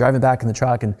Missouri. We were driving back in the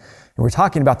truck, and we're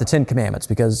talking about the 10 Commandments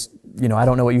because, I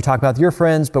don't know what you talk about with your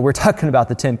friends, but we're talking about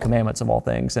the 10 Commandments of all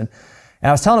things. And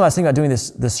I was telling him I was thinking about doing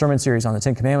this sermon series on the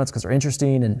 10 Commandments because they're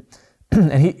interesting. And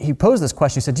he posed this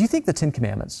question. He said, do you think the 10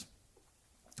 Commandments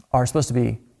are supposed to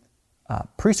be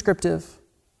prescriptive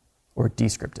or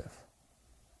descriptive?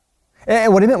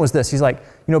 And what he meant was this. He's like,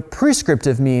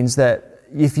 prescriptive means that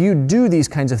if you do these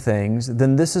kinds of things,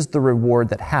 then this is the reward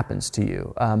that happens to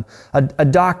you. A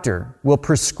doctor will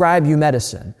prescribe you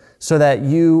medicine so that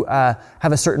you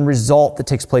have a certain result that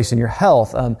takes place in your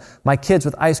health. My kids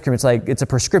with ice cream, it's a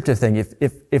prescriptive thing.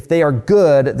 If they are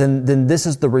good, then this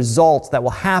is the result that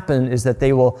will happen, is that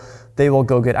they will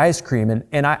go get ice cream.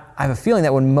 And I have a feeling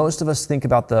that when most of us think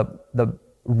about the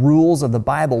rules of the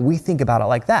Bible, we think about it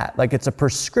like that. Like, it's a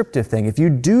prescriptive thing. If you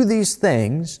do these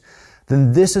things,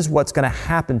 then this is what's going to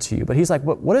happen to you. But he's like,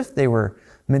 what if they were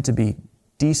meant to be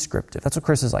descriptive? That's what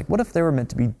Chris is like. What if they were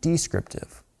meant to be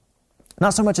descriptive?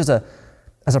 Not so much as a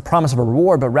promise of a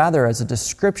reward, but rather as a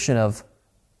description of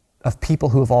people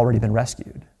who have already been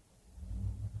rescued.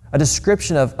 A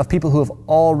description of people who have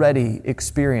already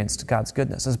experienced God's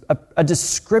goodness. A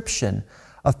description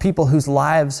of people whose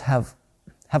lives have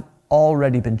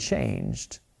already been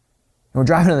changed. And we're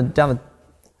driving down the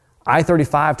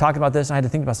I-35 talking about this, and I had to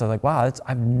think about myself like, wow,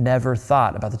 I've never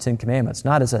thought about the 10 Commandments,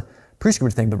 not as a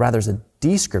prescriptive thing, but rather as a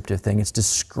descriptive thing. It's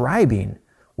describing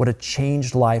what a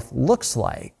changed life looks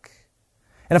like.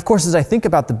 And of course, as I think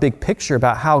about the big picture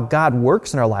about how God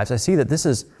works in our lives, I see that this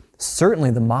is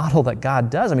certainly the model that God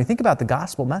does. I mean, think about the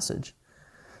gospel message.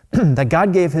 That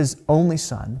God gave His only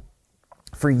Son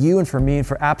for you and for me and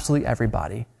for absolutely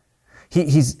everybody.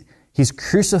 He's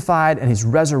crucified and He's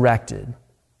resurrected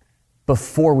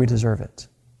before we deserve it.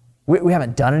 We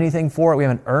haven't done anything for it. We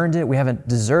haven't earned it. We haven't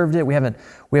deserved it. We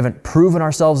haven't proven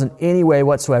ourselves in any way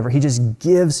whatsoever. He just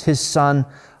gives His Son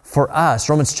for us.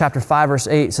 Romans chapter 5, verse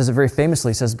 8 says it very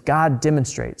famously. It says, God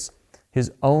demonstrates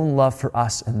His own love for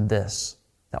us in this,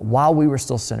 that while we were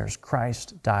still sinners,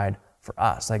 Christ died for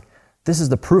us. Like, this is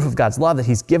the proof of God's love, that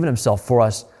He's given Himself for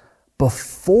us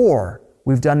before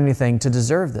we've done anything to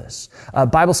deserve this.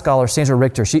 Bible scholar Sandra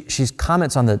Richter, she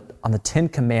comments on the 10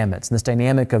 Commandments and this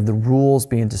dynamic of the rules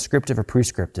being descriptive or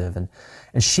prescriptive.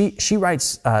 And she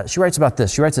writes about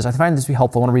this. She writes this. I find this to be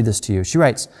helpful. I want to read this to you. She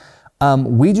writes,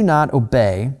 we do not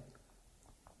obey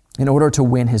in order to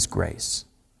win His grace.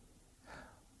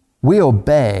 We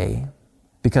obey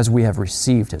because we have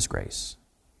received His grace.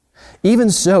 Even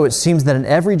so, it seems that in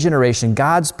every generation,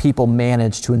 God's people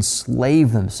manage to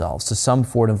enslave themselves to some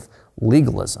form of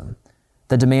legalism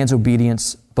that demands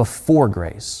obedience before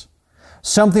grace.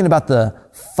 Something about the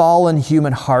fallen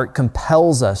human heart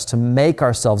compels us to make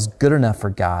ourselves good enough for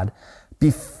God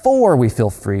before we feel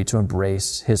free to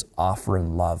embrace His offer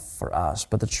and love for us.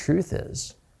 But the truth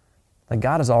is that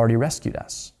God has already rescued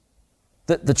us.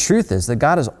 The truth is that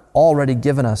God has already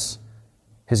given us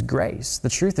His grace. The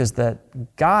truth is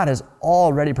that God has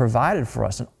already provided for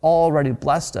us and already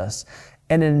blessed us.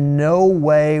 And in no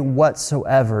way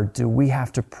whatsoever do we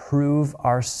have to prove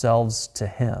ourselves to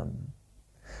Him.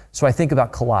 So I think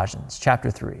about Colossians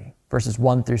chapter 3, verses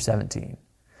 1 through 17.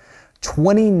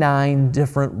 29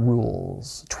 different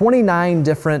rules, 29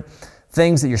 different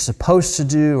things that you're supposed to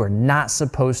do or not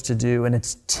supposed to do. And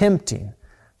it's tempting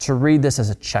to read this as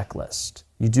a checklist.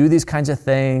 You do these kinds of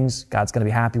things, God's going to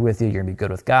be happy with you. You're going to be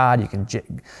good with God. You can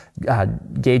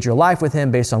gauge your life with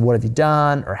Him based on what have you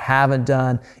done or haven't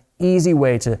done. Easy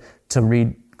way to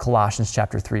read Colossians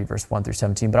chapter 3, verse 1 through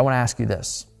 17. But I want to ask you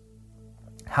this.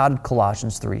 How did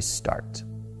Colossians 3 start?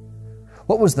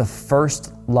 What was the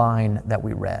first line that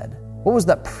we read? What was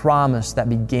that promise that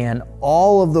began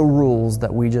all of the rules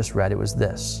that we just read? It was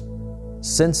this.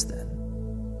 Since then,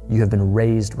 you have been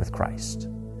raised with Christ.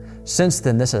 Since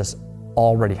then, this has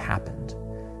already happened.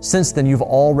 Since then, you've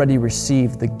already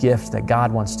received the gift that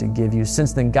God wants to give you.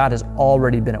 Since then, God has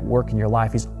already been at work in your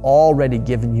life. He's already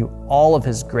given you all of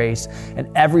His grace and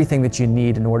everything that you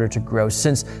need in order to grow.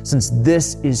 Since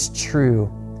this is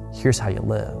true, here's how you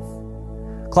live.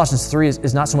 Colossians 3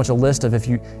 is not so much a list of if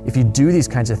you do these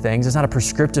kinds of things. It's not a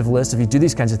prescriptive list. If you do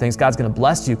these kinds of things, God's going to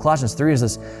bless you. Colossians 3 is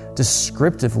this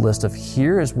descriptive list of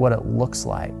here is what it looks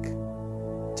like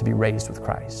to be raised with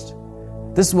Christ.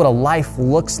 This is what a life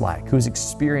looks like who's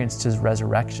experienced His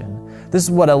resurrection. This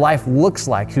is what a life looks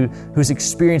like who's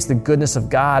experienced the goodness of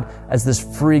God as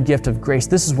this free gift of grace.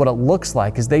 This is what it looks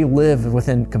like as they live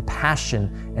within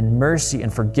compassion and mercy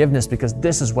and forgiveness because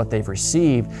this is what they've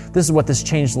received. This is what this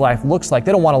changed life looks like.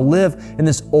 They don't want to live in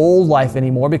this old life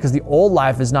anymore because the old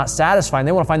life is not satisfying.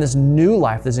 They want to find this new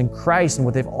life that's in Christ and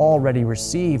what they've already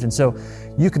received. And so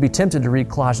you could be tempted to read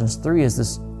Colossians 3 as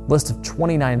this list of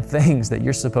 29 things that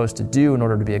you're supposed to do in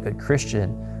order to be a good Christian.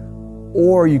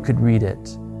 Or you could read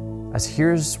it as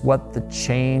here's what the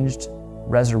changed,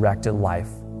 resurrected life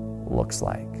looks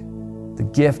like. The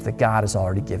gift that God has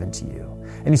already given to you.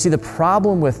 And you see, the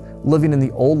problem with living in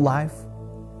the old life,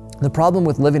 the problem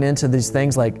with living into these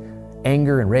things like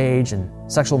anger and rage and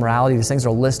sexual immorality, these things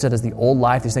are listed as the old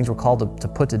life, these things we're called to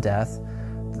put to death.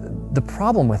 The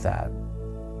problem with that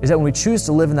is that when we choose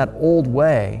to live in that old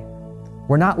way,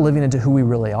 we're not living into who we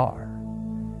really are.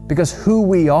 Because who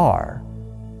we are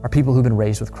people who've been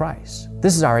raised with Christ.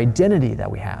 This is our identity that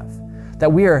we have.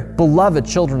 That we are beloved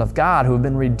children of God who have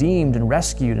been redeemed and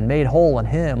rescued and made whole in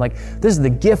Him. Like, this is the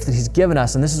gift that He's given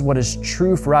us, and this is what is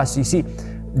true for us. You see,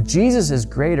 Jesus is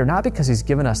greater not because He's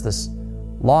given us this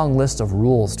long list of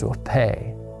rules to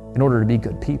obey in order to be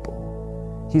good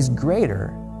people. He's greater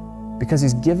because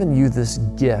He's given you this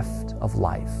gift of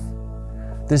life.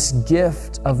 This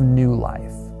gift of new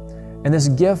life, and this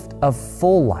gift of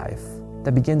full life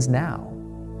that begins now.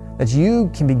 That you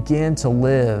can begin to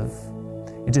live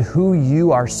into who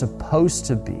you are supposed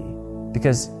to be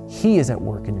because He is at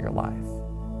work in your life.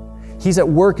 He's at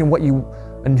work in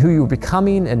who you're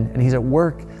becoming, and He's at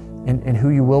work in who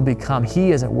you will become.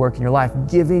 He is at work in your life,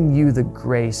 giving you the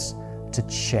grace to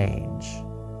change.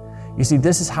 You see,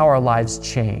 this is how our lives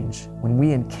change. When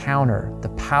we encounter the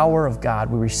power of God,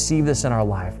 we receive this in our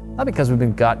life, not because we've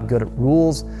been gotten good at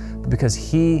rules, but because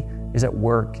He is at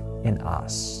work in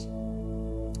us.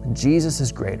 And Jesus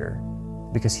is greater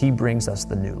because He brings us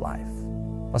the new life.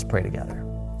 Let's pray together.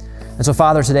 And so,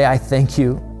 Father, today I thank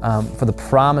You for the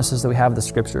promises that we have in the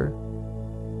Scripture,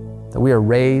 that we are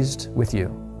raised with You,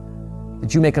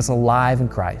 that You make us alive in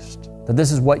Christ, that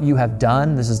this is what You have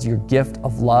done, this is Your gift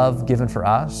of love given for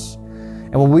us.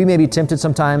 And when we may be tempted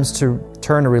sometimes to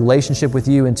turn a relationship with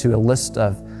You into a list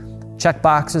of check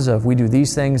boxes of we do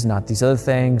these things, not these other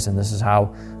things, and this is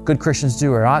how good Christians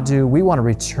do or not do, we want to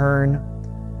return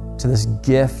to this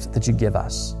gift that You give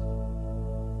us.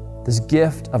 This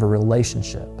gift of a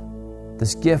relationship,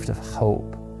 this gift of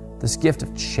hope, this gift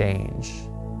of change.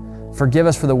 Forgive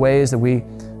us for the ways that we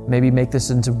maybe make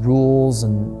this into rules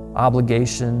and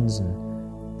obligations and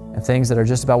things that are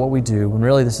just about what we do, when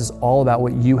really this is all about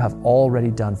what You have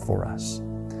already done for us.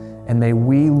 And may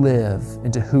we live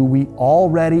into who we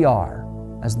already are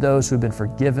as those who have been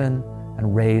forgiven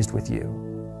and raised with You.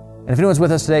 And if anyone's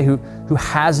with us today who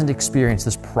hasn't experienced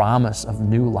this promise of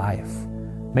new life,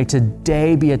 may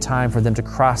today be a time for them to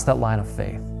cross that line of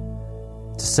faith,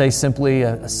 to say simply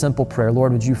a simple prayer,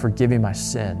 Lord, would You forgive me my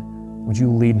sin? Would You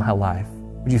lead my life?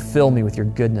 Would You fill me with Your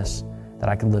goodness that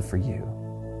I can live for You?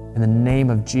 In the name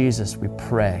of Jesus, we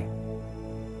pray.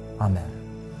 Amen.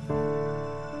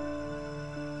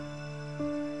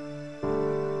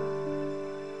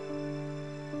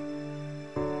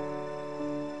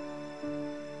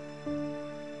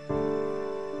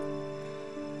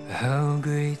 How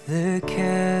great the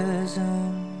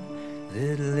chasm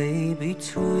that lay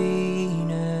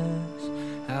between us,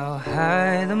 how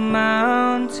high the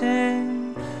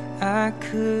mountain I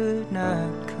could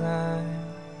not climb.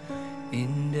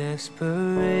 In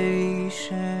desperation,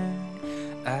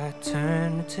 I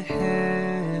turned to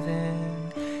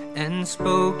heaven and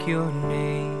spoke Your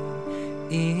name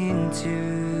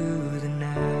into the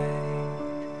night.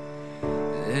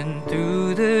 And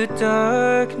through the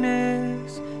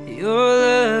darkness, Your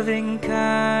loving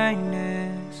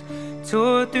kindness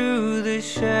tore through the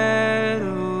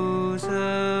shadows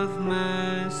of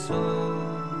my soul.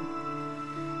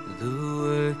 The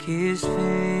work is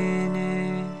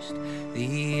finished,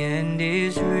 the end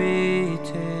is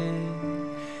written.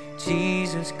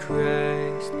 Jesus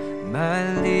Christ,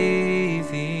 my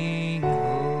living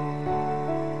hope.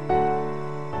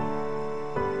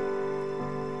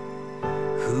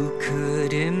 Who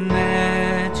could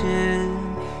imagine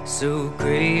so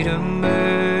great a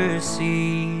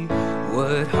mercy?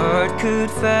 What heart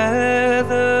could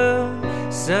fathom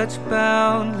such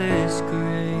boundless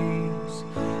grace?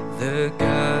 The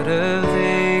God of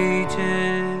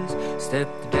ages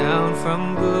stepped down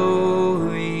from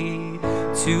glory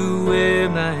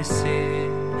my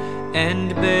sin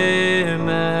and bear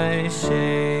my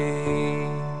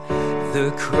shame.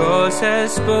 The cross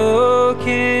has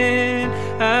spoken,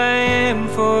 I am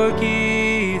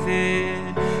forgiven.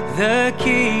 The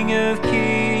King of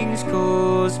Kings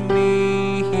calls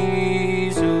me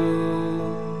his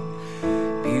own.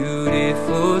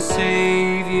 Beautiful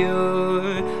Savior,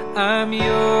 I'm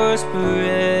yours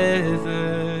forever.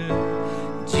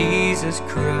 Jesus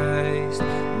Christ,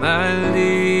 my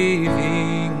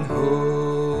living hope.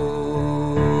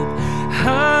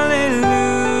 Hallelujah,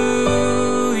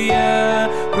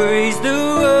 praise the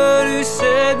one who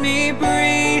set me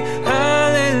free.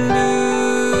 Hallelujah,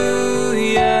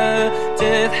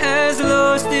 death has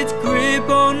lost its grip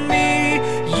on me.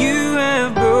 You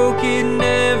have broken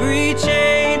every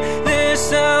chain. There's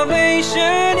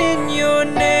salvation in your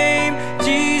name,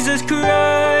 Jesus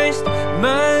Christ,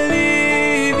 my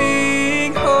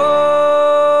living hope.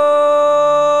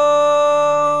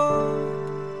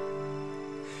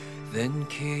 Then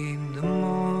came the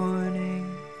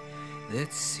morning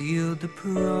that sealed the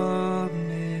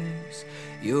promise.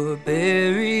 Your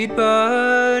buried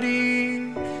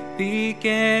body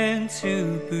began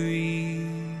to breathe.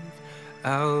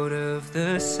 Out of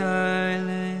the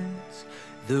silence,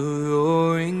 the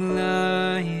roaring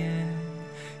lion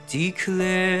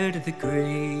declared the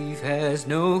grave has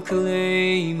no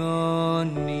claim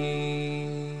on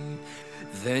me.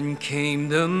 Then came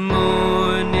the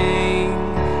morning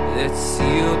that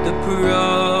sealed the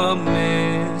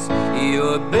promise.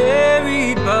 Your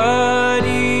buried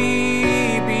body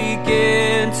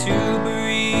began to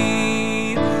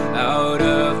breathe. Out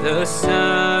of the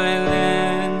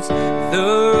silence,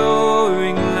 the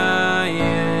roaring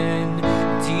lion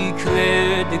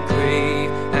declared the grave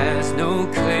has no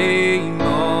claim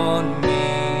on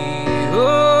me.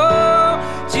 Oh,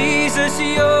 Jesus,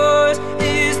 yours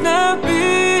is the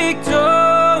victory.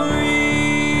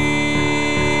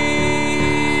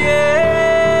 Yeah.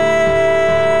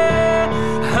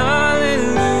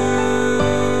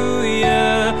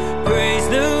 Hallelujah, praise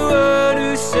the one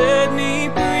who set me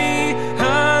free.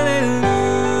 Hallelujah,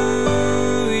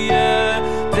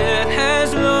 death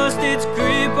has lost its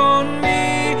grip on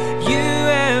me. You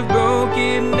have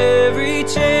broken every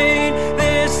chain.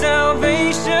 There's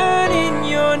salvation in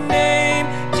your name,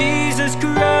 Jesus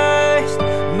Christ,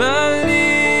 my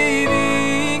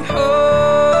living hope.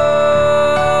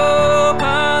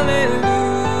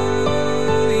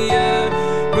 Hallelujah,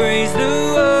 praise the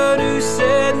one who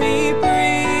set me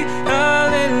free.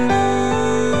 Hallelujah,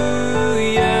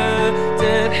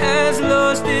 death has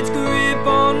lost its grip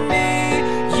on me.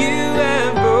 You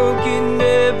have broken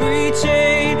every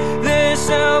chain. There's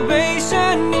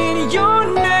salvation in your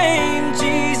name,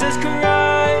 Jesus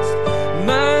Christ,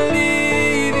 my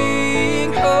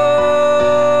living hope.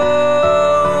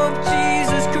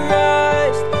 Jesus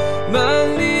Christ, my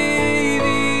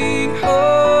living hope.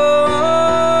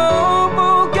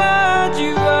 Oh God,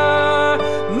 you are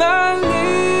my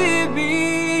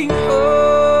living hope.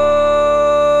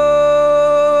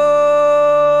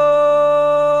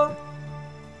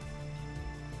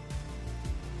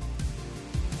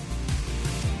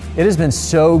 It has been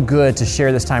so good to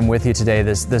share this time with you today,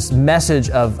 this message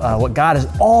of what God has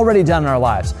already done in our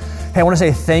lives. Hey, I want to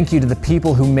say thank you to the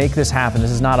people who make this happen.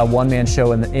 This is not a one-man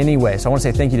show in any way. So I want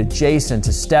to say thank you to Jason,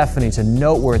 to Stephanie, to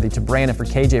Noteworthy, to Brandon, for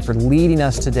KJ, for leading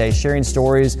us today, sharing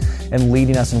stories and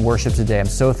leading us in worship today. I'm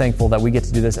so thankful that we get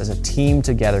to do this as a team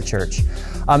together, church.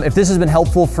 If this has been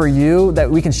helpful for you, that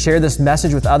we can share this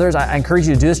message with others, I encourage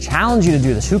you to do this, challenge you to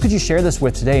do this. Who could you share this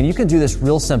with today? And you can do this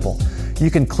real simple. You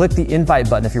can click the invite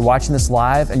button if you're watching this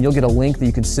live, and you'll get a link that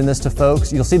you can send this to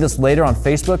folks. You'll see this later on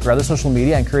Facebook or other social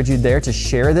media. I encourage you there to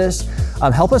share this.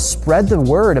 Help us spread the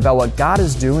word about what God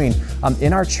is doing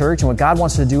in our church and what God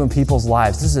wants to do in people's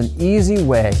lives. This is an easy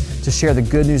way to share the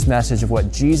good news message of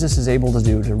what Jesus is able to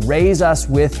do, to raise us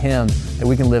with Him, that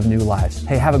we can live new lives.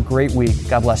 Hey, have a great week.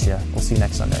 God bless you. We'll see you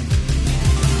next Sunday.